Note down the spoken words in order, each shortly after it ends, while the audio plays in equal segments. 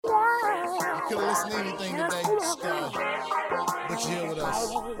could have listened to anything today, but you're here with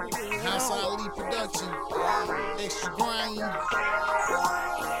us. Household Elite Production, extra grind.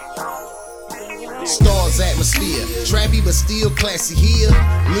 Stars atmosphere, trappy but still classy here.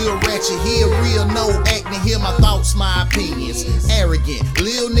 Lil ratchet here, real no acting here. My thoughts, my opinions, arrogant,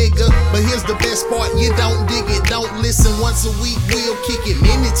 lil nigga. But here's the best part, you don't dig it, don't listen. Once a week we'll kick it.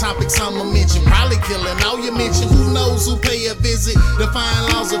 Many topics I'ma mention, probably killing all you mention. Who knows who pay a visit?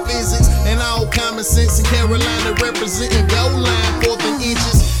 Define laws of physics and all common sense. In Carolina representing goal line, 4th and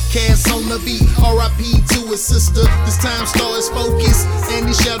inches. Cass on the beat, R.I.P. to his sister. This time Star is focused, and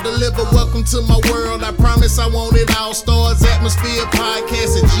he shall deliver. Welcome to my world, I promise I want it all. Stars Atmosphere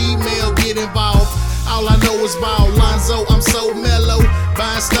Podcast at Gmail, get involved. All I know is ball, Lonzo, I'm so mellow.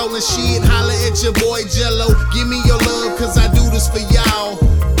 Buying stolen shit, holla at your boy Jello. Give me your love, cause I do this for y'all.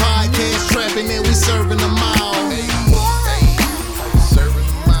 Podcast trapping and we serving them all.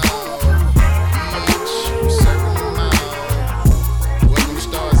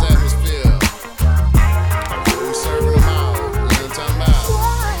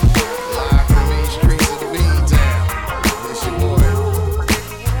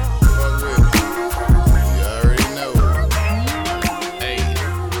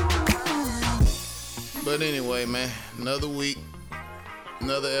 But anyway, man, another week,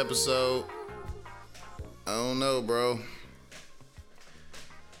 another episode. I don't know, bro.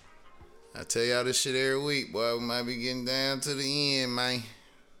 I tell y'all this shit every week, boy. We might be getting down to the end, man.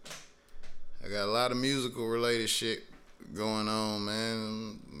 I got a lot of musical related shit going on,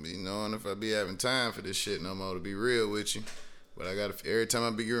 man. Be knowing if I be having time for this shit no more, to be real with you. But I got every time I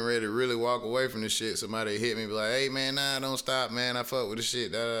be getting ready to really walk away from this shit, somebody hit me, be like, hey, man, nah, don't stop, man. I fuck with this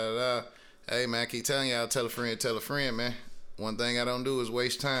shit, da-da-da-da. Hey, man, I keep telling y'all, tell a friend, man. One thing I don't do is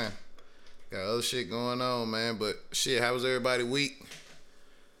waste time. Got other shit going on, man. But shit, how was everybody week?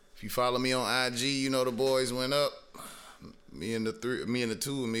 If you follow me on IG, you know the boys went up. Me and the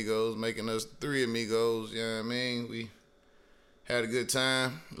two amigos, making us 3 amigos, you know what I mean? We had a good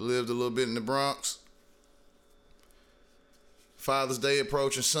time, lived a little bit in the Bronx. Father's Day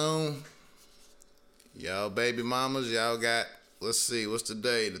approaching soon. Y'all baby mamas, y'all got, let's see, what's the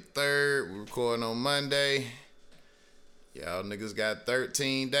day? The 3rd. We're recording on Monday. Y'all niggas got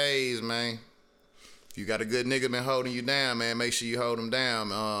 13 days, man. If you got a good nigga been holding you down, man, make sure you hold him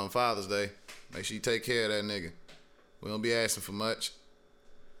down Father's Day. Make sure you take care of that nigga. We don't be asking for much.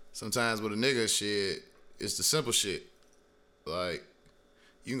 Sometimes with a nigga shit, it's the simple shit. Like,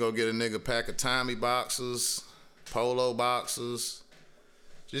 you can go get a nigga pack of Tommy boxers, polo boxers.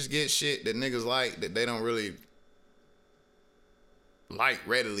 Just get shit that niggas like that they don't really like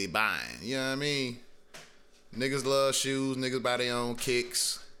readily buying. You know what I mean? Niggas love shoes. Niggas buy their own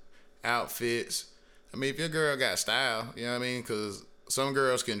kicks, outfits. I mean, if your girl got style, you know what I mean? Because some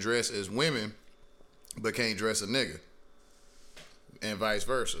girls can dress as women, but can't dress a nigga. And vice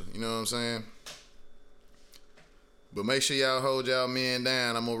versa. You know what I'm saying? But make sure y'all hold y'all men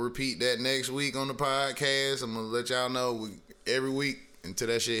down. I'm going to repeat that next week on the podcast. I'm going to let y'all know every week until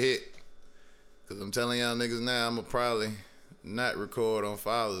that shit hit. Because I'm telling y'all niggas now, I'm going to probably not record on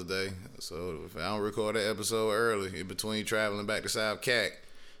Father's Day. So if I don't record that episode early, in between traveling back to South Cac,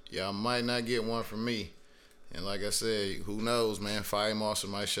 y'all might not get one from me. And like I said, who knows, man? Fire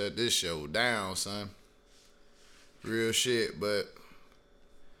Marshal might shut this show down, son. Real shit. But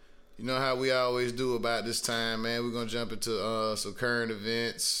you know how we always do about this time, man. We're going to jump into some current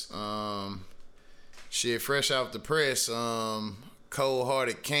events. Shit, fresh off the press,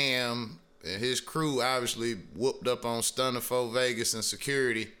 Cold-Hearted Cam and his crew obviously whooped up on Stunner 4 Vegas and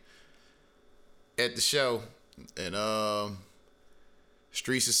security at the show. And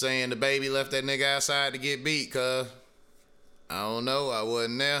Streets is saying the baby left that nigga outside to get beat, cuz I don't know, I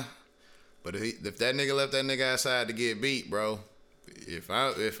wasn't there. But if that nigga left that nigga outside to get beat, bro, if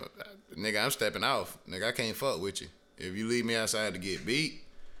nigga, I'm stepping off. Nigga, I can't fuck with you. If you leave me outside to get beat,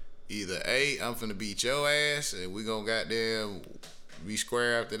 either A, I'm finna beat your ass and we gonna goddamn be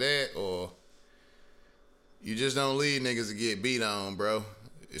square after that, or you just don't leave niggas to get beat on, bro.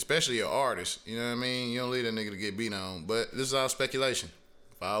 Especially your artist, you know what I mean? You don't leave that nigga to get beat on. But this is all speculation.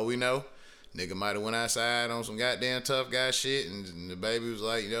 For all we know, nigga might have went outside on some goddamn tough guy shit, and the baby was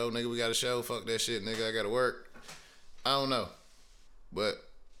like, yo, nigga, we got a show. Fuck that shit, nigga. I gotta work. I don't know. But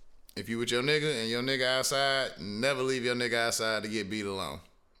if you with your nigga and your nigga outside, never leave your nigga outside to get beat alone.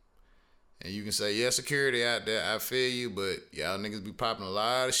 And you can say, yeah, security out there, I feel you, but y'all niggas be popping a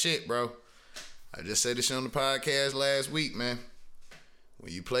lot of shit, bro. I just said this shit on the podcast last week, man.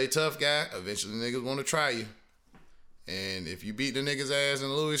 When you play tough guy, eventually niggas want to try you. And if you beat the nigga's ass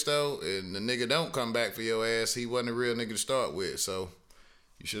in Louis though, and the nigga don't come back for your ass, he wasn't a real nigga to start with. So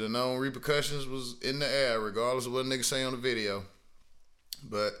You should have known repercussions was in the air, regardless of what niggas say on the video.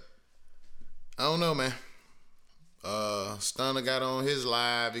 But I don't know, man. Stunner got on his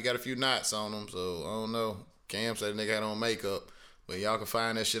live. He got a few knots on him, so I don't know. Cam said the nigga had on makeup, but y'all can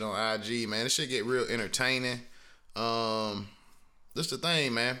find that shit on IG, man. This shit get real entertaining. This the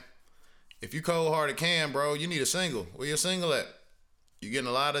thing, man. If you cold-hearted Cam, bro, you need a single. Where your single at? You getting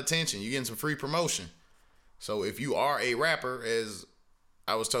a lot of attention. You getting some free promotion. So if you are a rapper, as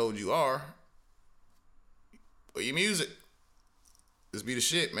I was told you are, play your music. This be the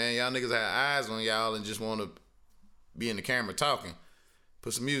shit, man. Y'all niggas have eyes on y'all and just want to be in the camera talking.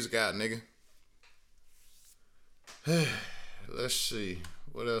 Put some music out, nigga. Let's see.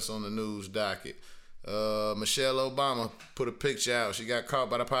 What else on the news docket? Michelle Obama put a picture out. She got caught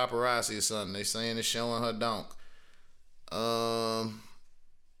by the paparazzi or something. They saying it's showing her donk. I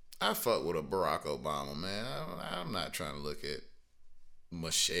fuck with a Barack Obama, man. I'm not trying to look at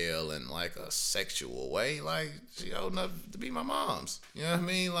Michelle in like a sexual way. Like, she old enough to be my mom's. You know what I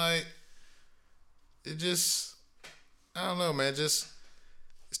mean? Like, it just, I don't know, man. Just,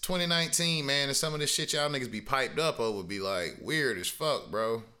 it's 2019, man, and some of this shit y'all niggas be piped up over be like weird as fuck,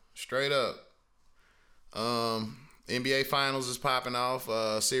 bro. Straight up. NBA Finals is popping off.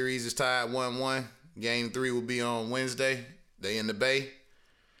 Series is tied 1-1. Game 3 will be on Wednesday. They in the Bay.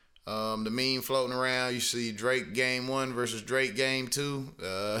 The meme floating around, you see Drake Game 1 versus Drake Game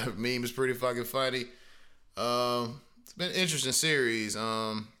 2. Meme is pretty fucking funny. It's been an interesting series.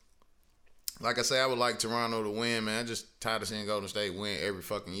 Like I say, I would like Toronto to win, man. I just tired of seeing Golden State win every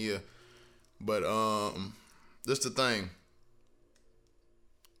fucking year. But this the thing.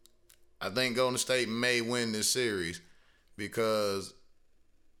 I think Golden State may win this series because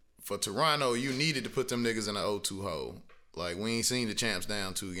for Toronto, you needed to put them niggas in an 0-2 hole. Like, we ain't seen the champs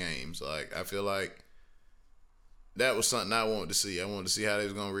down 2 games. Like, I feel like that was something I wanted to see. I wanted to see how they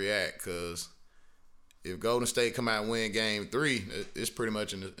was going to react because if Golden State come out and win Game 3, it's pretty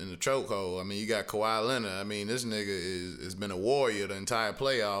much in the chokehold. I mean, you got Kawhi Leonard. I mean, this nigga has been a warrior the entire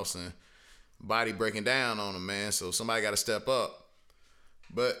playoffs and body breaking down on him, man. So somebody got to step up.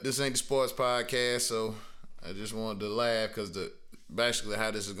 But this ain't the sports podcast, so I just wanted to laugh because basically how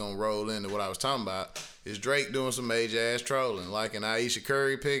this is going to roll into what I was talking about is Drake doing some major ass trolling. Like in Aisha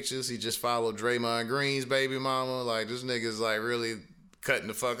Curry pictures, he just followed Draymond Green's baby mama. Like, this nigga's like really cutting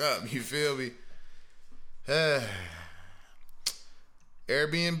the fuck up. You feel me?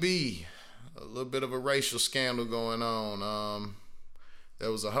 Airbnb, a little bit of a racial scandal going on. There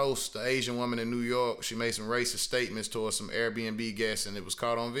was a host, an Asian woman in New York. She made some racist statements towards some Airbnb guests, and it was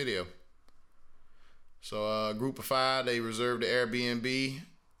caught on video. So a group of 5, they reserved the Airbnb.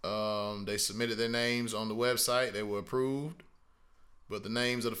 They submitted their names on the website. They were approved. But the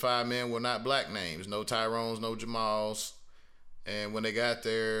names of the 5 men were not black names. No Tyrones, no Jamals. And when they got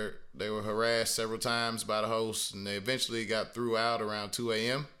there, they were harassed several times by the host, and they eventually got threw out around 2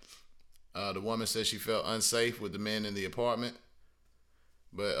 a.m. The woman said she felt unsafe with the men in the apartment.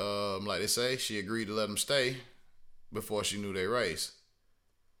 But like they say, she agreed to let them stay before she knew their race.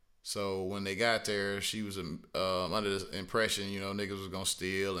 So when they got there, she was under the impression, you know, niggas was going to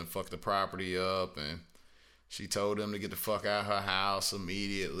steal and fuck the property up. And she told them to get the fuck out of her house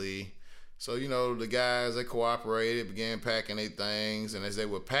immediately. So, you know, the guys, they cooperated, began packing their things. And as they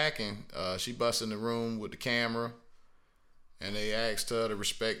were packing, she busted in the room with the camera. And they asked her to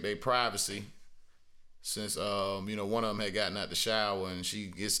respect their privacy. Since, you know, one of them had gotten out the shower and she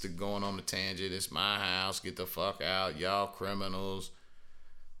gets to going on the tangent. It's my house. Get the fuck out. Y'all criminals.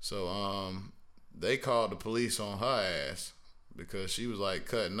 So, they called the police on her ass because she was like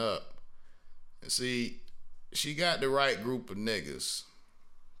cutting up. And see, she got the right group of niggas.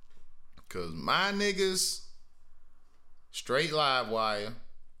 Cause my niggas, straight live wire.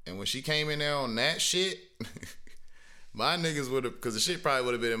 And when she came in there on that shit, my niggas would have, cause the shit probably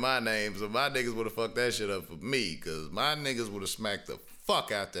would have been in my name, so my niggas would have fucked that shit up for me. Cause my niggas would have smacked the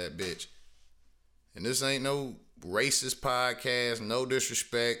fuck out that bitch. And this ain't no racist podcast, no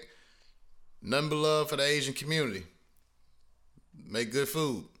disrespect, nothing but love for the Asian community. Make good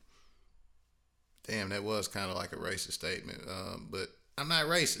food. Damn, that was kind of like a racist statement. But I'm not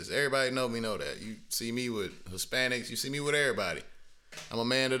racist. Everybody know that. You see me with Hispanics, you see me with everybody. I'm a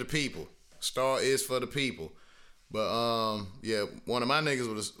man of the people. Star is for the people. But yeah, one of my niggas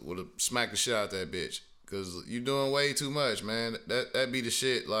would have smacked the shit out that bitch. Cause you doing way too much, man. That be the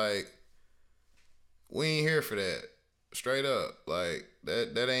shit. Like, we ain't here for that. Straight up. Like,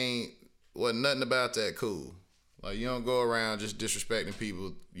 that wasn't nothing about that cool. Like, you don't go around just disrespecting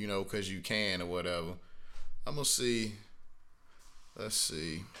people, you know, cause you can or whatever. I'm gonna see. Let's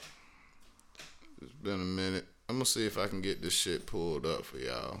see. It's been a minute. I'm gonna see if I can get this shit pulled up for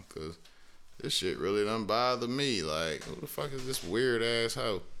y'all, cause this shit really done bother me. Like, who the fuck is this weird ass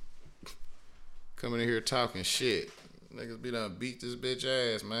hoe coming in here talking shit? Niggas be done beat this bitch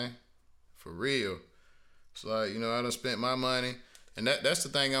ass, man. For real. It's like, you know, I done spent my money, and that's the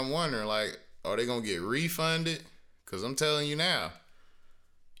thing I'm wondering. Like, are they gonna get refunded? Cause I'm telling you now,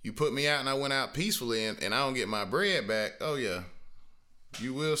 you put me out and I went out peacefully, and I don't get my bread back. Oh yeah,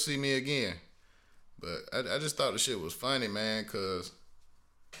 you will see me again. But I just thought the shit was funny, man, cause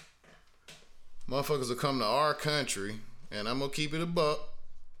motherfuckers will come to our country, and I'm gonna keep it a buck.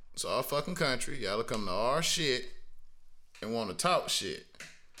 It's our fucking country. Y'all will come to our shit and want to talk shit.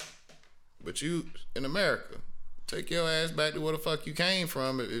 But you, in America, take your ass back to where the fuck you came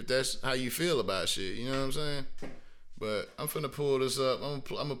from if that's how you feel about shit. You know what I'm saying? But I'm finna pull this up. I'm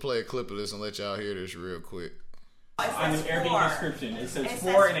gonna play a clip of this and let y'all hear this real quick. On the Airbnb description, it says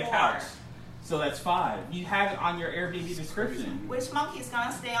 4 and a couch. So that's 5. You have it on your Airbnb description. Which monkey's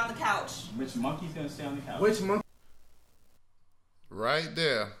gonna stay on the couch? Which monkey's gonna stay on the couch? Which monkey? Right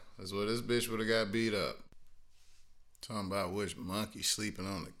there. That's where this bitch would have got beat up. Talking about which monkey sleeping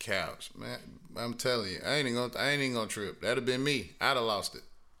on the couch. Man, I'm telling you, I ain't even gonna trip. That'd have been me. I'd have lost it.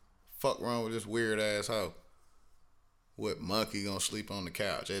 Fuck wrong with this weird ass hoe. What monkey gonna sleep on the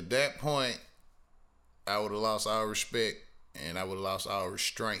couch? At that point, I would have lost all respect and I would have lost all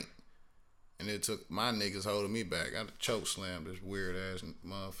restraint. And it took my niggas holding me back. I'd choke slammed this weird ass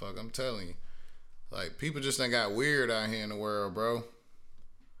motherfucker. I'm telling you. Like, people just ain't got weird out here in the world, bro.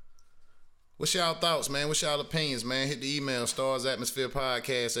 What's y'all thoughts, man? What's y'all opinions, man? Hit the email,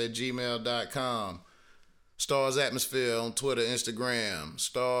 starsatmospherepodcast@gmail.com. Stars Atmosphere on Twitter, Instagram.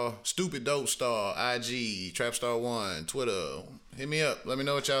 Stupid Dope Star, IG, Trapstar1, Twitter. Hit me up. Let me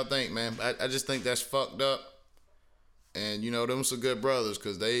know what y'all think, man. I just think that's fucked up. And, you know, them some good brothers,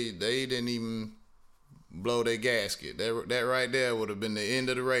 because they didn't even blow their gasket. That right there would have been the end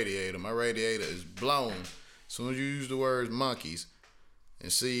of the radiator. My radiator is blown. As soon as you use the words monkeys.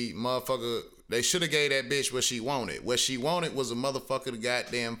 And see, motherfucker, they should have gave that bitch what she wanted. What she wanted was a motherfucker to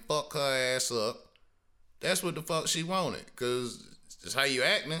goddamn fuck her ass up. That's what the fuck she wanted. Because it's how you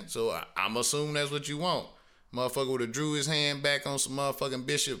acting. So I'm assuming that's what you want. Motherfucker would have drew his hand back on some motherfucking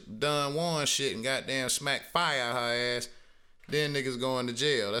Bishop Dunn Warren shit and goddamn smack fire out her ass. Then niggas going to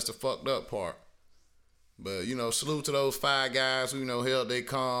jail. That's the fucked up part. But, you know, salute to those 5 guys who, you know, held they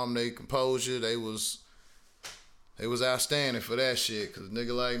calm, they composure. They was outstanding for that shit. Because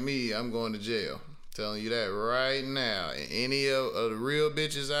nigga like me, I'm going to jail. Telling you that right now. And any of the real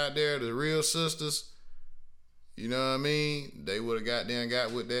bitches out there, the real sisters, you know what I mean? They would have goddamn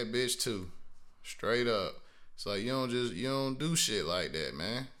got with that bitch too. Straight up. It's like, you don't do shit like that,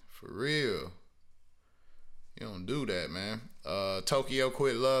 man. For real. You don't do that, man. Tokyo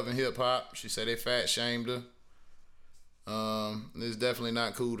quit love and hip hop. She said they fat shamed her. It's definitely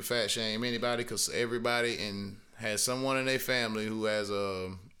not cool to fat shame anybody, because everybody has someone in their family who has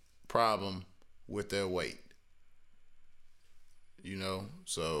a problem with their weight. You know,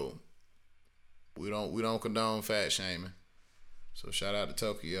 so we don't condone fat shaming. So shout out to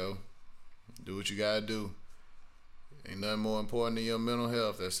Tokyo. Do what you gotta do. Ain't nothing more important than your mental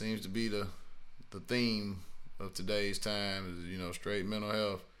health. That seems to be the theme of today's time, is, you know, straight mental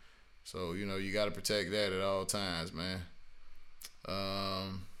health. So, you know, you gotta protect that at all times, man.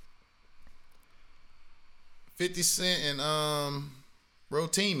 50 Cent and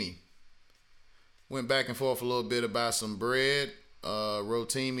Rotimi went back and forth a little bit about some bread.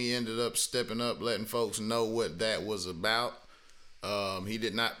 Rotimi ended up stepping up, letting folks know what that was about. He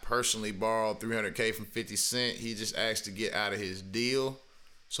did not personally borrow $300K from 50 Cent. He just asked to get out of his deal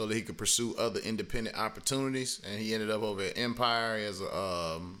so that he could pursue other independent opportunities. And he ended up over at Empire. He has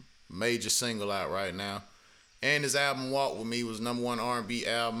a major single out right now. And his album Walk With Me was #1 R&B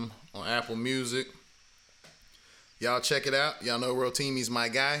album on Apple Music. Y'all check it out. Y'all know Rotimi's my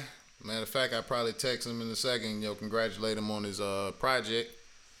guy. Matter of fact, I probably text him in a second, congratulate him on his project.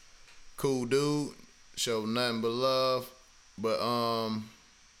 Cool dude. Show nothing but love. But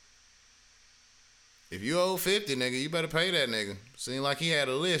if you owe 50, nigga, you better pay that nigga. Seemed like he had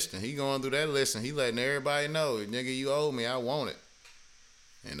a list, and he going through that list, and he letting everybody know, nigga, you owe me, I want it.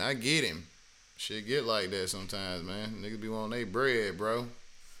 And I get him. Shit get like that sometimes, man. Niggas be wanting their bread, bro.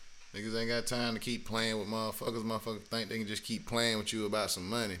 Niggas ain't got time to keep playing with motherfuckers. Motherfuckers think they can just keep playing with you about some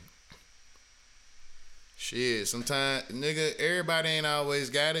money. Shit, sometimes, nigga, everybody ain't always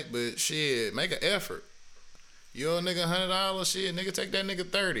got it, but shit, make an effort. You owe a nigga $100, shit, nigga, take that nigga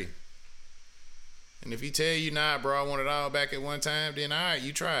 30. And if he tell you, nah, bro, I want it all back at one time, then all right,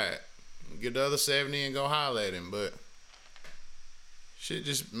 you try it. Get the other 70 and go holler at him. But shit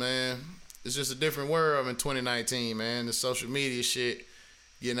just, man, it's just a different world in 2019, man. The social media shit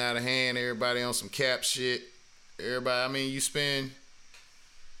getting out of hand. Everybody on some cap shit. Everybody, I mean, you spend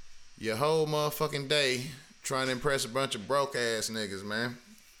your whole motherfucking day trying to impress a bunch of broke ass niggas, man,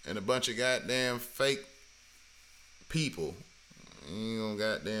 and a bunch of goddamn fake people. You ain't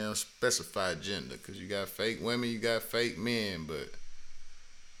gonna goddamn specify gender, cause you got fake women, you got fake men, but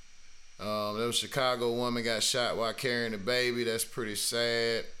there was a Chicago woman got shot while carrying a baby. That's pretty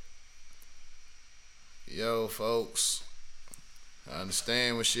sad. Yo, folks, I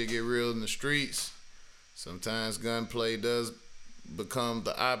understand when shit get real in the streets. Sometimes gunplay does become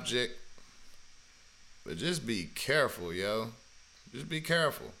the object. But just be careful, yo. Just be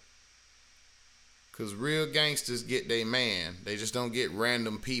careful. Cause real gangsters get they man. They just don't get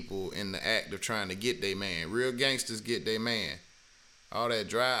random people in the act of trying to get they man. Real gangsters get they man. All that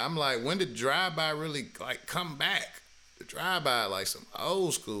drive. I'm like, when did drive-by really like come back? The drive-by like some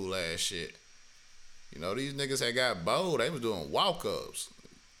old school ass shit. You know, these niggas that got bold, they was doing walk-ups.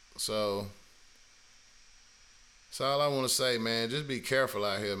 So that's all I want to say, man. Just be careful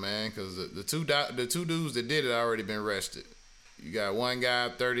out here, man, because the two dudes that did it already been arrested. You got one guy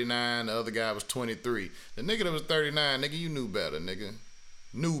 39, the other guy was 23. The nigga that was 39, nigga, you knew better, nigga.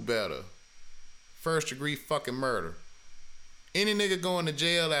 Knew better. First degree fucking murder. Any nigga going to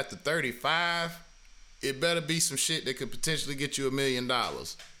jail after 35, it better be some shit that could potentially get you $1 million.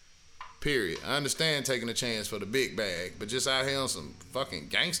 Period. I understand taking a chance for the big bag, but just out here on some fucking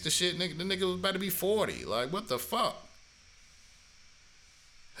gangster shit, nigga, the nigga was about to be 40. Like, what the fuck?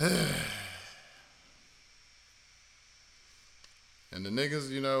 And the niggas,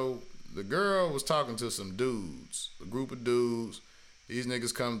 you know, the girl was talking to some dudes, a group of dudes. These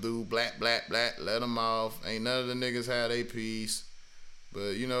niggas come through, blat, let them off. Ain't none of the niggas had a piece.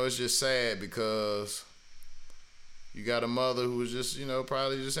 But, you know, it's just sad because you got a mother who was just, you know,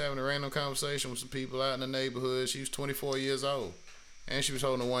 probably just having a random conversation with some people out in the neighborhood. She was 24 years old. And she was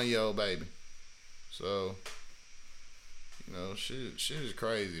holding a 1-year-old baby. So, you know, shit is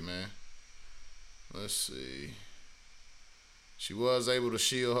crazy, man. Let's see. She was able to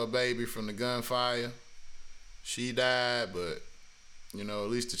shield her baby from the gunfire. She died, but, you know,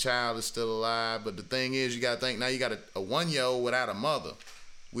 at least the child is still alive. But the thing is, you got to think, now you got a 1-year-old without a mother.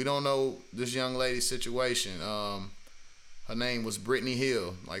 We don't know this young lady's situation. Her name was Brittany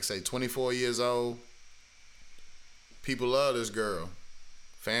Hill, like say 24 years old. People love this girl.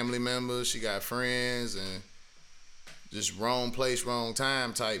 Family members, she got friends, and just wrong place, wrong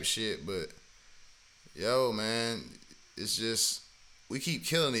time type shit. But, yo, man, it's just, we keep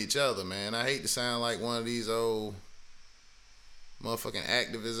killing each other, man. I hate to sound like one of these old motherfucking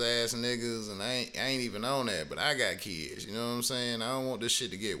activist ass niggas, and I ain't even on that, but I got kids, you know what I'm saying? I don't want this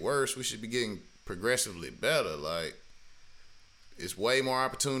shit to get worse. We should be getting progressively better. Like, it's way more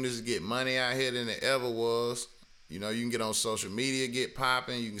opportunities to get money out here than it ever was. You know, you can get on social media, get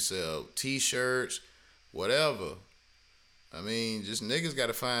popping, you can sell t-shirts, whatever. I mean, just niggas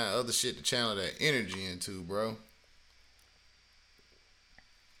gotta find other shit to channel that energy into, bro.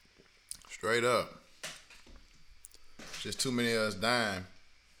 Straight up. Just too many of us dying.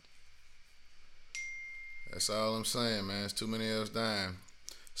 That's all I'm saying, man. It's too many of us dying.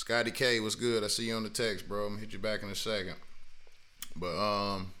 Scotty K, what's good? I see you on the text, bro. I'm gonna hit you back in a second.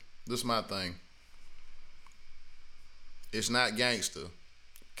 But this is my thing. It's not gangster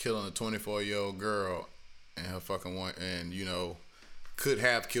killing a 24-year-old girl and her fucking one, and you know, could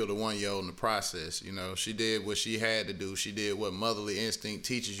have killed a 1-year-old in the process. You know, she did what she had to do. She did what motherly instinct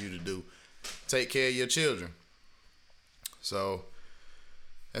teaches you to do. Take care of your children. So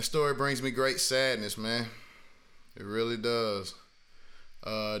that story brings me great sadness, man. It really does.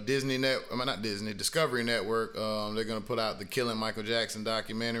 Discovery Network, they're gonna put out the Killing Michael Jackson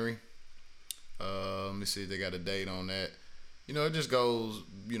documentary. Let me see if they got a date on that. You know, it just goes,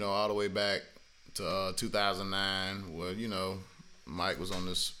 you know, all the way back to 2009, where, you know, Mike was on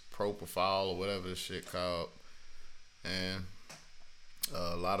this propofol or whatever this shit called, and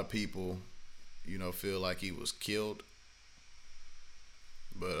a lot of people, you know, feel like he was killed.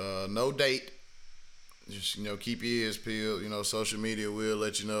 But no date. Just, you know, keep your ears peeled. You know, social media will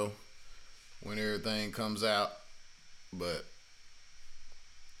let you know when everything comes out. But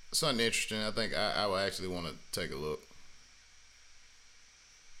something interesting. I think I would actually want to take a look.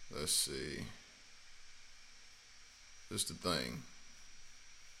 Let's see. This the thing.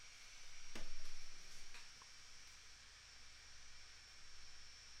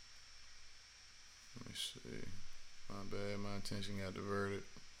 Let me see. My bad, my attention got diverted.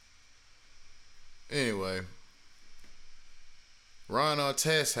 Anyway, Ron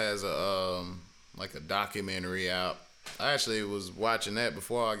Artest has a like a documentary out I actually was watching that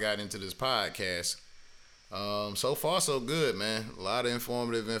before I got into this podcast. So far, so good, man. A lot of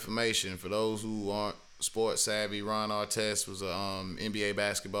informative information. For those who aren't sports savvy, Ron Artest was a NBA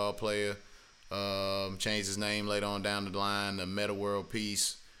basketball player. Changed his name later on down the line, the Meta World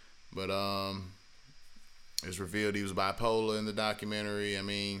Peace. But it's revealed he was bipolar in the documentary. I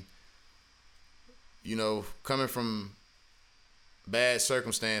mean, you know, coming from bad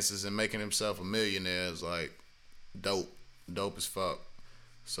circumstances and making himself a millionaire is like dope as fuck.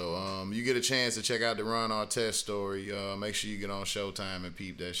 So you get a chance to check out the Ron Artest story, make sure you get on Showtime and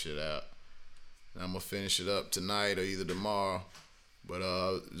peep that shit out. And I'm gonna finish it up tonight or either tomorrow. But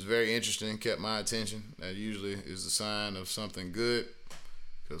it's very interesting, kept my attention. That usually is a sign of something good.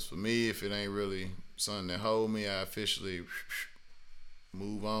 Because for me, if it ain't really something that hold me, I officially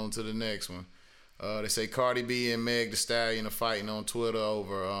move on to the next one. They say Cardi B and Meg Thee Stallion are fighting on Twitter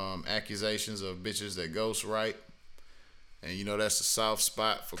over accusations of bitches that ghostwrite. And you know that's a soft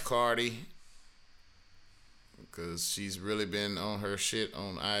spot for Cardi. Because she's really been on her shit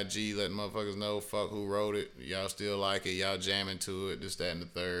on IG, letting motherfuckers know, fuck who wrote it. Y'all still like it. Y'all jamming to it. This, that, and the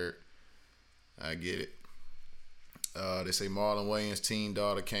third. I get it. They say Marlon Wayans' teen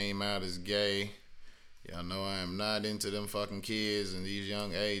daughter came out as gay. Y'all know I am not into them fucking kids and these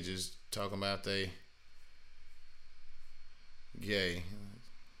young ages talking about they gay.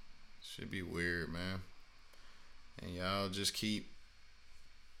 Should be weird, man. And y'all just keep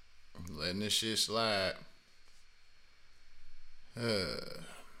letting this shit slide. Let's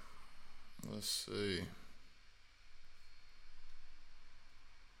see.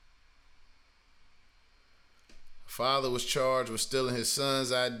 Father was charged with stealing his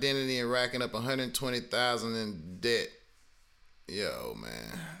son's identity and racking up $120,000 in debt. Yo,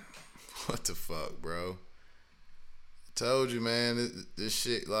 man. What the fuck, bro? I told you, man, this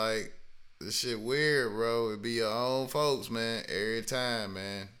shit weird, bro. It be your own folks, man, every time,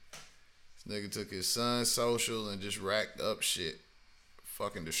 man. This nigga took his son's social and just racked up shit.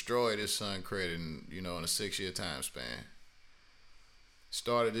 Fucking destroyed his son credit in, in a 6-year time span.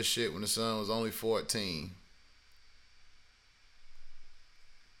 Started this shit when the son was only 14.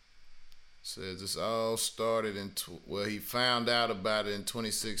 Says this all started he found out about it in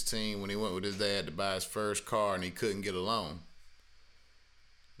 2016 when he went with his dad to buy his first car and he couldn't get a loan.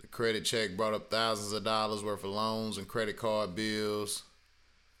 The credit check brought up thousands of dollars worth of loans and credit card bills.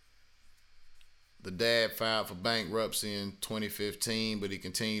 The dad filed for bankruptcy in 2015, but he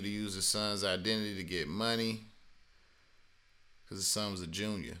continued to use his son's identity to get money because his son was a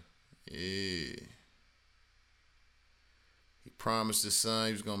junior. Yeah. He promised his son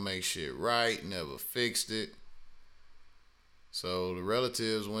he was going to make shit right, never fixed it. So the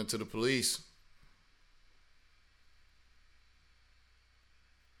relatives went to the police.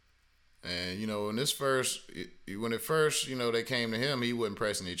 And, when it first, they came to him, he wasn't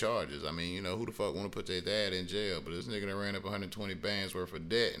pressing any charges. I mean, who the fuck want to put their dad in jail? But this nigga that ran up 120 bands worth of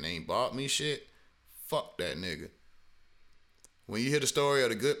debt and ain't bought me shit, fuck that nigga. When you hear the story of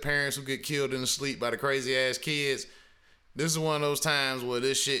the good parents who get killed in the sleep by the crazy ass kids, this is one of those times where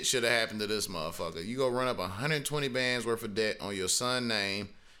this shit should have happened to this motherfucker. You go run up 120 bands worth of debt on your son's name.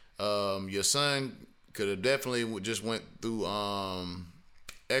 Your son could have definitely just went through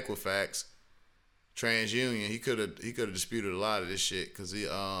Equifax, TransUnion. He could have disputed a lot of this shit because he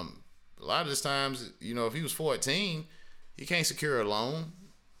a lot of this times, if he was 14, he can't secure a loan.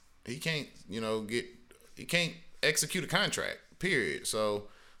 He can't he can't execute a contract. Period. So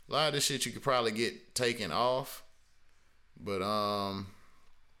a lot of this shit you could probably get taken off. But,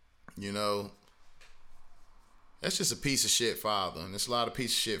 that's just a piece of shit father. And there's a lot of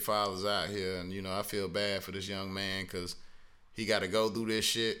piece of shit fathers out here. And, I feel bad for this young man because he got to go through this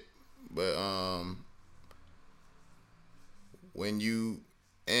shit. But, when you,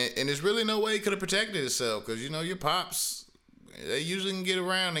 and there's really no way he could have protected himself because, your pops, they usually can get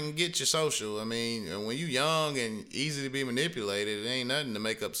around and get your social. I mean, when you young and easy to be manipulated, it ain't nothing to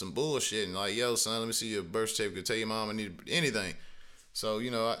make up some bullshit and like, yo, son, let me see your birth certificate. Tell your mom I need anything. So,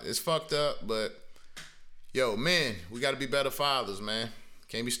 it's fucked up, but yo, men, we got to be better fathers, man.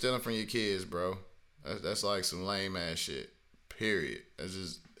 Can't be stealing from your kids, bro. That's like some lame ass shit. Period. That's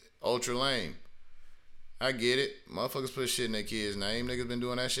just ultra lame. I get it. Motherfuckers put shit in their kids' name. Niggas been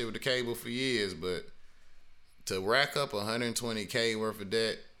doing that shit with the cable for years, but to rack up $120K worth of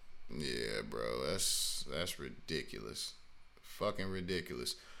debt, yeah, bro, that's ridiculous. Fucking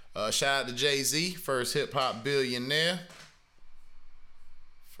ridiculous. Shout out to Jay-Z, first hip hop billionaire.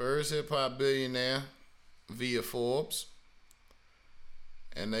 First hip hop billionaire via Forbes.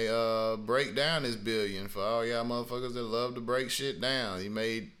 And they break down this billion for all y'all motherfuckers that love to break shit down. He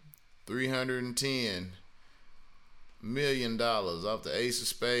made 310 million off the Ace of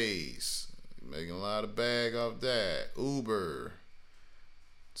Spades. Making a lot of bag off that. Uber,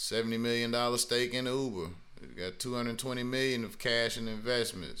 $70 million stake in Uber. It got $220 million of cash and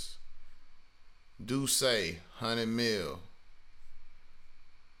investments. Duce, $100 million.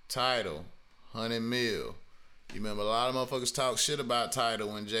 Tidal, $100 million. You remember a lot of motherfuckers talk shit about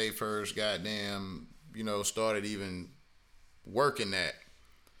Tidal when Jay first started even working that.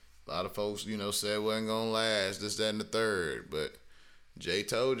 A lot of folks, said it wasn't gonna last, this, that, and the third. But Jay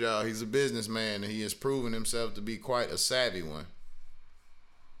told y'all he's a businessman and he has proven himself to be quite a savvy one.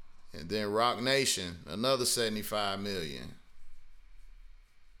 And then Rock Nation, another $75 million.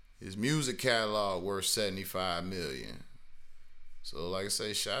 His music catalog worth $75 million. So like I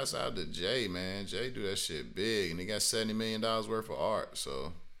say, shouts out to Jay, man. Jay do that shit big, and he got $70 million worth of art.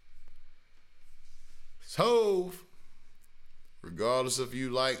 So it's Hove. Regardless if you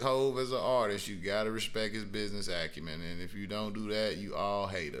like Hove as an artist, you gotta respect his business acumen. And if you don't do that, you all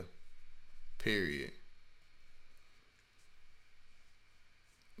hater. Period.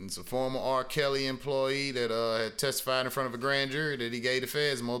 It's a former R. Kelly employee that had testified in front of a grand jury that he gave the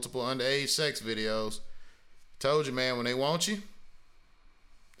feds multiple underage sex videos. Told you, man, when they want you,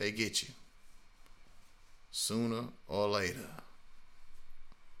 they get you. Sooner or later.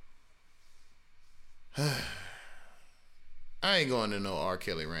 I ain't going to no R.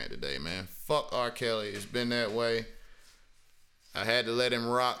 Kelly rant today, man. Fuck R. Kelly. It's been that way. I had to let him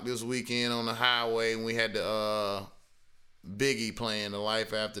rock this weekend on the highway when we had the Billi playing The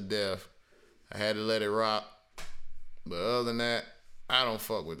Life After Death. I had to let it rock. But other than that, I don't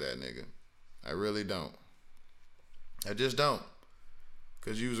fuck with that nigga. I really don't. I just don't.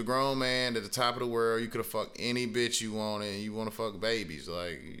 Because you was a grown man at the top of the world. You could have fucked any bitch you wanted, and you want to fuck babies.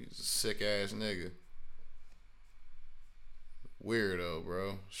 Like, he's a sick ass nigga. Weirdo,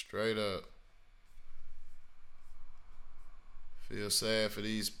 bro. Straight up. Feel sad for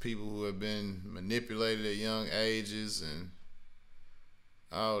these people who have been manipulated at young ages and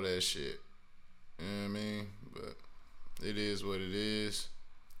all that shit. You know what I mean? But it is what it is.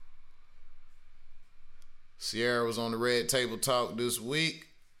 Sierra was on the Red Table Talk this week.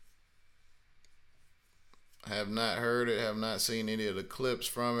 Have not heard it, have not seen any of the clips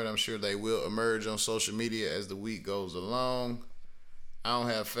from it. I'm sure they will emerge on social media as the week goes along. I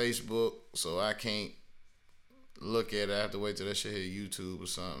don't have Facebook, so I can't look at it. I have to wait till that shit hit YouTube or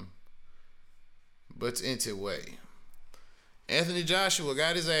something. But it's into way. Anthony Joshua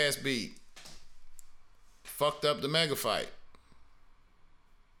got his ass beat. Fucked up the mega fight.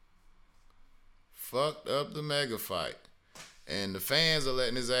 Fucked up the mega fight. And the fans are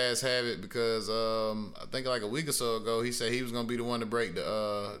letting his ass have it because I think like a week or so ago he said he was going to be the one to break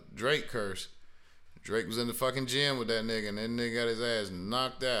the Drake curse. Drake was in the fucking gym with that nigga and that nigga got his ass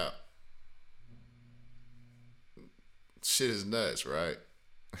knocked out. Shit is nuts, right?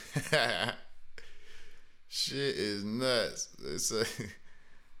 Shit is nuts.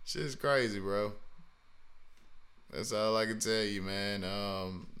 Shit is crazy, bro. That's all I can tell you, man.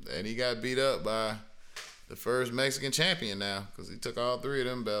 And he got beat up by the first Mexican champion now because he took all three of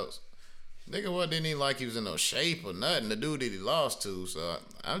them belts. Nigga, what, didn't he like he was in no shape or nothing? The dude that he lost to. So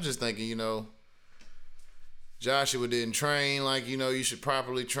I'm just thinking, Joshua didn't train like, you should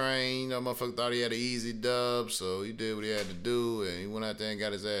properly train. Motherfucker thought he had an easy dub, so he did what he had to do, and he went out there and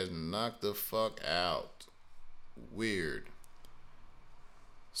got his ass knocked the fuck out. Weird.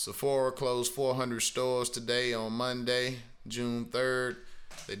 Sephora closed 400 stores today on Monday, June 3rd.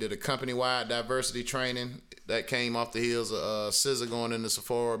 They did a company-wide diversity training. That came off the heels of SZA going into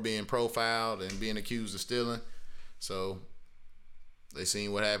Sephora, being profiled and being accused of stealing. So they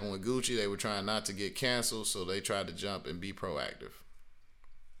seen what happened with Gucci. They were trying not to get canceled, so they tried to jump and be proactive.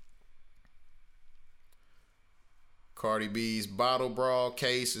 Cardi B's bottle brawl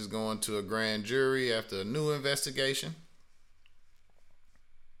case is going to a grand jury after a new investigation.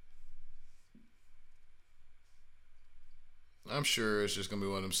 I'm sure it's just going to be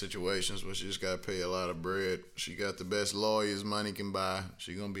one of them situations where she just got to pay a lot of bread. She got the best lawyers money can buy.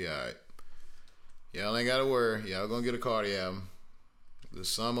 She going to be all right. Y'all ain't got to worry. Y'all going to get a Cardi album. The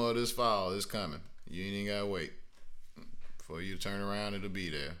summer or this fall is coming. You ain't got to wait. For you to turn around, it'll be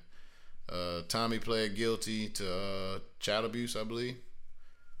there. Tommy pled guilty to child abuse, I believe.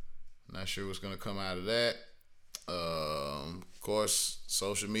 Not sure what's going to come out of that. Of course,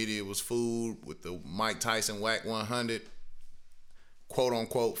 social media was fooled with the Mike Tyson Whack 100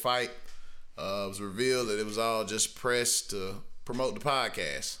 quote-unquote fight. It was revealed that it was all just press to promote the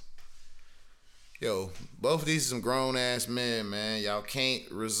podcast. Yo, both of these are some grown-ass men, man. Y'all can't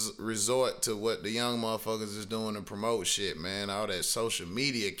resort to what the young motherfuckers is doing to promote shit, man. All that social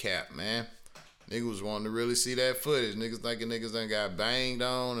media cap, man. Niggas was wanting to really see that footage. Niggas thinking niggas done got banged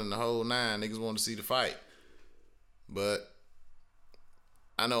on and the whole nine. Niggas wanted to see the fight. But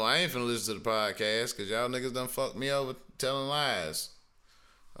I know I ain't finna listen to the podcast because y'all niggas done fucked me over telling lies.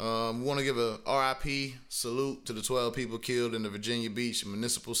 We want to give a RIP salute to the 12 people killed in the Virginia Beach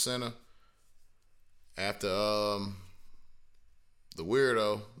Municipal Center after the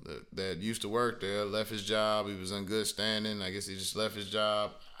weirdo that used to work there left his job. He was in good standing. I guess he just left his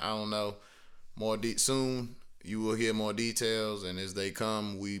job. I don't know. Soon you will hear more details, and as they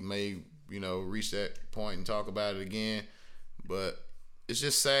come, we may, reach that point and talk about it again. But it's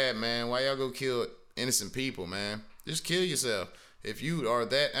just sad, man. Why y'all go kill innocent people, man? Just kill yourself. If you are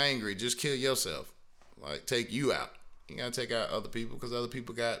that angry, just kill yourself. Like, take you out. You gotta take out other people because other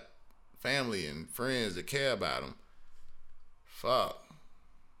people got family and friends that care about them. Fuck.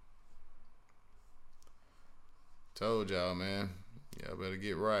 Told y'all, man. Y'all better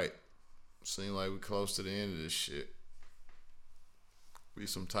get right. Seem like we close to the end of this shit. Be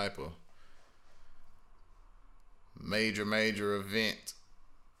some type of major event.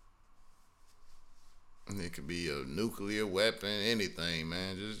 And it could be a nuclear weapon, anything,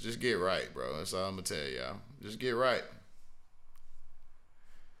 man. Just get right, bro. That's all I'm gonna tell y'all. Just get right.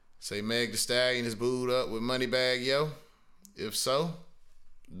 Say Meg Thee Stallion is booed up with Moneybagg Yo. If so,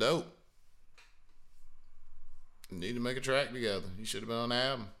 dope. Need to make a track together. He should have been on the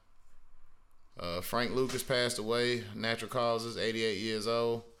album. Frank Lucas passed away, natural causes, 88 years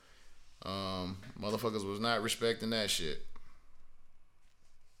old. Motherfuckers was not respecting that shit.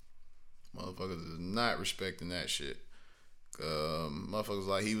 Motherfuckers is not respecting that shit. Motherfuckers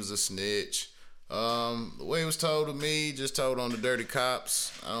like he was a snitch. The way it was told to me, just told on the dirty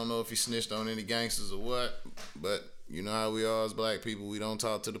cops. I don't know if he snitched on any gangsters or what, but you know how we are as black people. We don't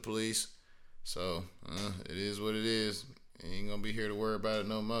talk to the police. So, it is what it is. Ain't gonna be here to worry about it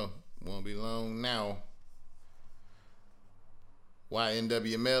no more. Won't be long now.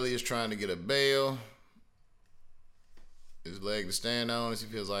 YNW Melly is trying to get a bail. His leg to stand on. He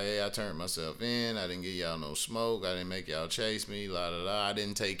feels like, hey, I turned myself in. I didn't get y'all no smoke. I didn't make y'all chase me. La da da. I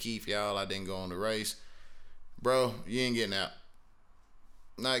didn't take Keith, y'all. I didn't go on the race. Bro, you ain't getting out.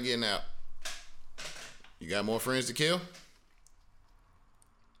 Not getting out. You got more friends to kill?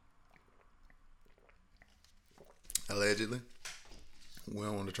 Allegedly. We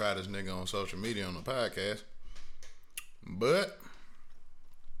don't want to try this nigga on social media on the podcast. But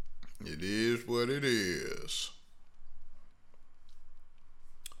it is what it is.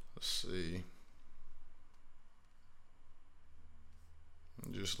 Let's see.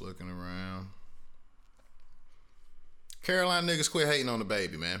 I'm just looking around. Carolina niggas quit hating on the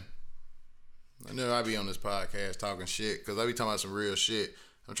baby, man. I know I be on this podcast talking shit because I be talking about some real shit.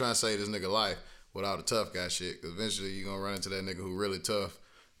 I'm trying to save this nigga life with all the tough guy shit because eventually you going to run into that nigga who really tough.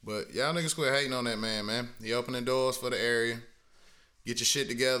 But y'all niggas quit hating on that man. He opening doors for the area. Get your shit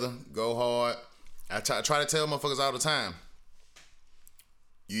together. Go hard. I try to tell motherfuckers all the time.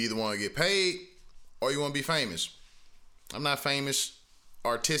 You either want to get paid or you want to be famous. I'm not famous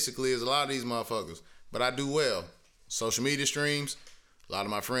artistically as a lot of these motherfuckers, but I do well. Social media streams, a lot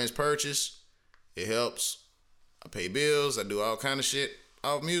of my friends purchase. It helps. I pay bills. I do all kind of shit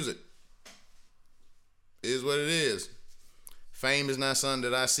off music. It is what it is. Fame is not something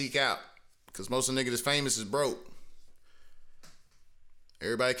that I seek out because most of the niggas that's famous is broke.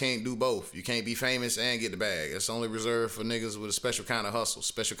 Everybody can't do both. You can't be famous and get the bag. It's only reserved for niggas with a special kind of hustle,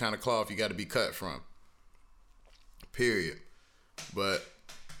 special kind of cloth you got to be cut from. Period. But,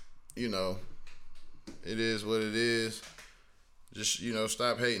 it is what it is. Just,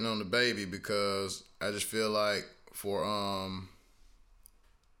 stop hating on the baby because I just feel like for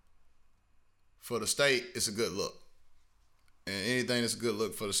the state, it's a good look. And anything that's a good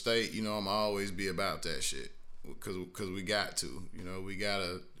look for the state, I'ma always be about that shit. Cause we got to, we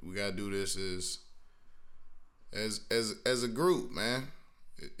gotta do this as a group, man.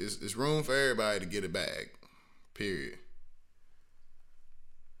 It's room for everybody to get a bag, period.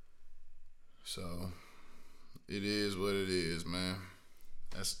 So it is what it is, man.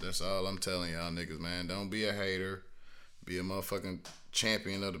 That's all I'm telling y'all niggas, man. Don't be a hater. Be a motherfucking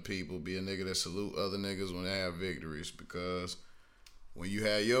champion of the people. Be a nigga that salute other niggas when they have victories. Because when you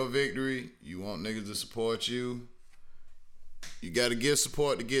have your victory, you want niggas to support you. You gotta give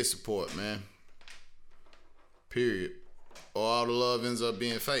support to get support, man. Period. Or all the love ends up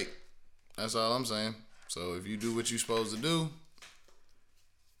being fake. That's all I'm saying. So if you do what you're supposed to do,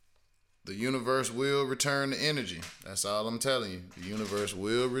 the universe will return the energy. That's all I'm telling you. The universe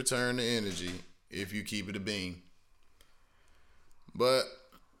will return the energy if you keep it a beam. But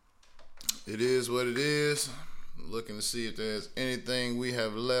it is what it is. looking to see if there's anything we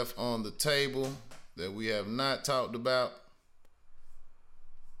have left on the table that we have not talked about.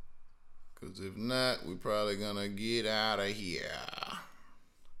 Because if not, we're probably going to get out of here.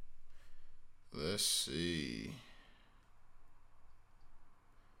 Let's see.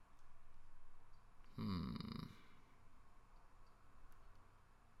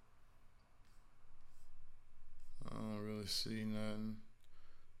 I don't really see nothing.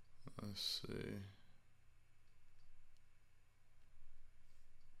 Let's see.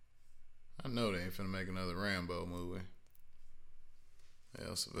 I know they ain't finna make another Rambo movie.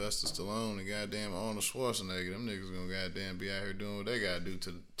 Hell, Sylvester Stallone and goddamn Arnold Schwarzenegger, them niggas gonna goddamn be out here doing what they gotta do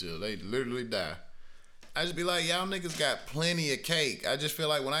till they literally die. I just be like, y'all niggas got plenty of cake. I just feel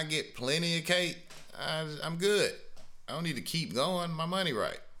like when I get plenty of cake, I'm good. I don't need to keep going. My money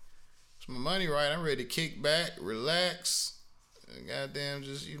right. So my money right, I'm ready to kick back, relax, and goddamn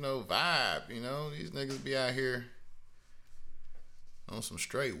just, vibe. These niggas be out here on some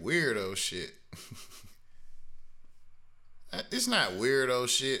straight weirdo shit. It's not weirdo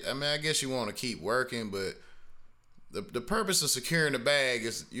shit. I mean, I guess you want to keep working, but the purpose of securing the bag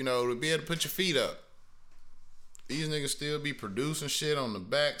is, to be able to put your feet up. These niggas still be producing shit on the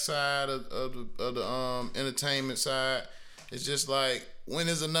backside of the entertainment side. It's just like, when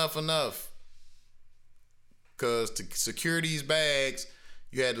is enough enough? Because to secure these bags,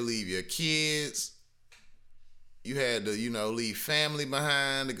 you had to leave your kids. You had to, leave family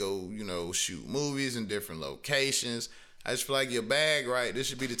behind to go, shoot movies in different locations. I just feel like your bag, right, this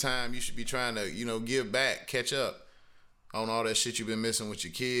should be the time you should be trying to, give back, catch up on all that shit you've been missing with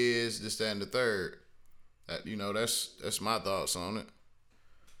your kids, this, that, and the third. That, that's my thoughts on it.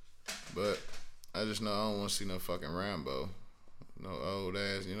 But I just know I don't want to see no fucking Rambo. No old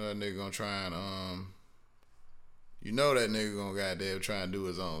ass. That nigga gonna try and, that nigga gonna goddamn try and do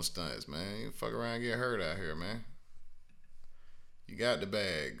his own stunts, man. You fuck around and get hurt out here, man. You got the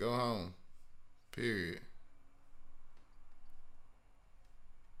bag. Go home. Period.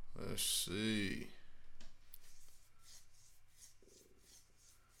 Let's see.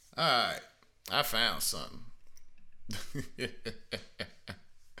 Alright. I found something.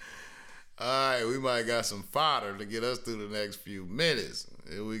 Alright, we might got some fodder to get us through the next few minutes.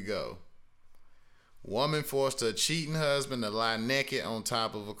 Here we go. Woman forced her cheating husband to lie naked on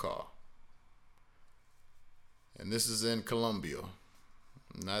top of a car. And this is in Columbia,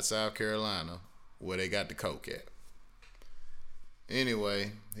 not South Carolina, where they got the coke at.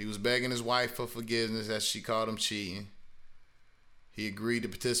 Anyway, he was begging his wife for forgiveness as she caught him cheating. He agreed to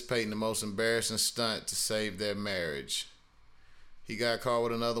participate in the most embarrassing stunt to save their marriage. He got caught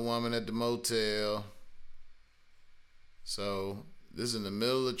with another woman at the motel. So, this is in the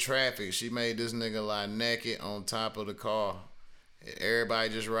middle of traffic. She made this nigga lie naked on top of the car. And everybody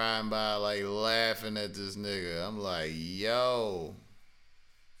just riding by like laughing at this nigga. I'm like, yo.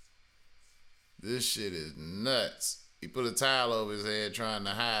 This shit is nuts. He put a towel over his head trying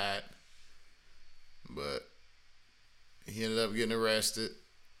to hide. But he ended up getting arrested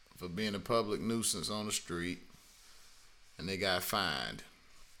for being a public nuisance on the street. And they got fined.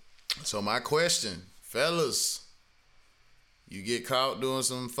 So my question, fellas, you get caught doing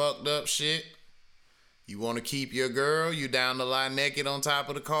some fucked up shit? You want to keep your girl? You down to lie naked on top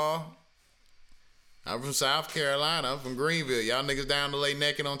of the car? I'm from South Carolina. I'm from Greenville. Y'all niggas down to lay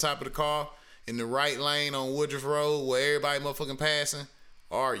naked on top of the car in the right lane on Woodruff Road where everybody motherfucking passing?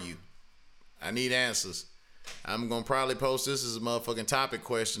 Are you? I need answers. I'm going to probably post this as a motherfucking topic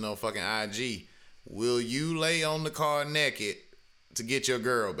question on fucking IG. Will you lay on the car naked to get your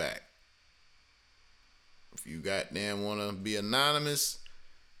girl back? If you goddamn want to be anonymous,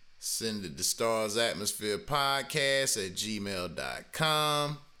 send it to Stars Atmosphere Podcast at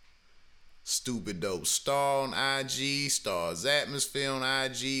gmail.com. Stupid Dope Star on IG, Stars Atmosphere on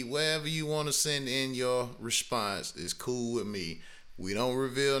IG. Wherever you want to send in your response is cool with me. We don't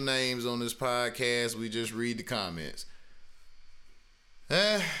reveal names on this podcast. We just read the comments.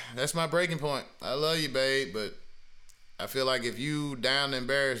 That's my breaking point. I love you, babe, but I feel like if you down to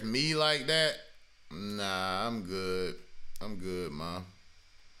embarrass me like that, nah, I'm good. I'm good, Mom.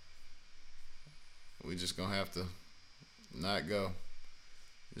 We just gonna have to not go.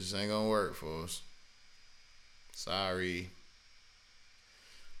 This ain't gonna work for us. Sorry.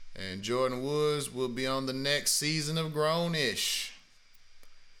 And Jordan Woods will be on the next season of Grown-ish.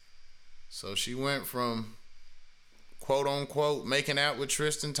 So she went from quote unquote making out with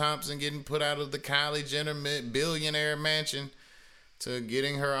Tristan Thompson, getting put out of the Kylie Jenner billionaire mansion, to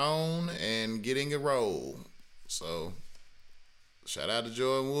getting her own and getting a role. So shout out to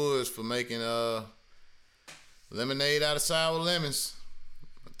Jordan Woods for making lemonade out of sour lemons.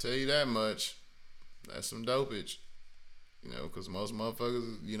 I'll tell you that much. That's some dopage. You know, because most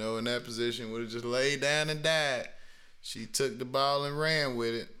motherfuckers, you know, in that position would have just laid down and died. She took the ball and ran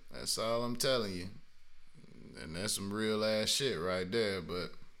with it. That's all I'm telling you. And that's some real ass shit right there.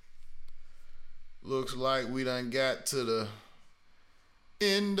 But looks like we done got to the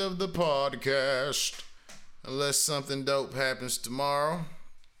end of the podcast. Unless something dope happens tomorrow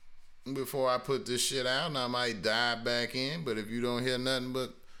before I put this shit out, and I might dive back in. But if you don't hear nothing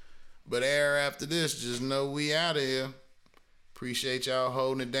but air after this, just know we out of here. Appreciate y'all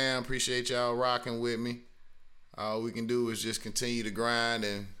holding it down. Appreciate y'all rocking with me. All we can do is just continue to grind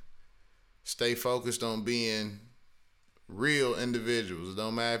and stay focused on being real individuals. It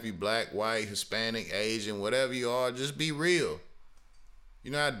don't matter if you black, white, Hispanic, Asian, whatever you are, just be real.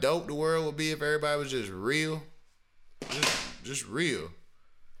 You know how dope the world would be if everybody was just real? Just real.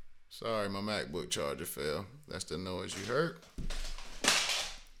 Sorry, my MacBook charger fell. That's the noise you heard.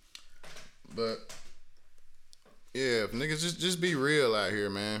 But yeah, if niggas just be real out here,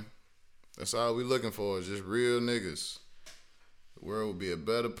 man. That's all we looking for is just real niggas. The world would be a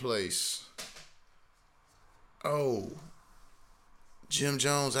better place. Oh, Jim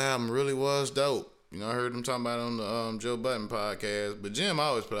Jones' album really was dope. You know, I heard him talking about it on the Joe Budden podcast. But Jim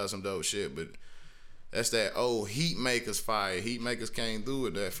always put out some dope shit. But that's that old Heatmakers fire. Heatmakers came through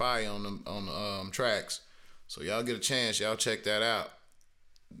with that fire on the tracks. So y'all get a chance, y'all check that out.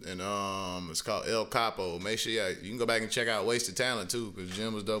 And it's called El Capo. Make sure you can go back and check out Wasted Talent too, because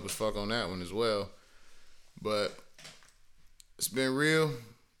Jim was dope as fuck on that one as well. But it's been real.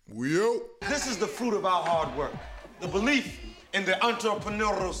 We out. This is the fruit of our hard work. The belief in the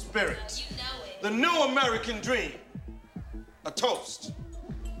entrepreneurial spirit. You know it. The new American dream. A toast.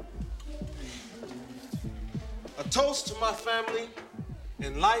 A toast to my family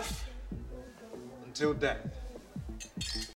in life until death.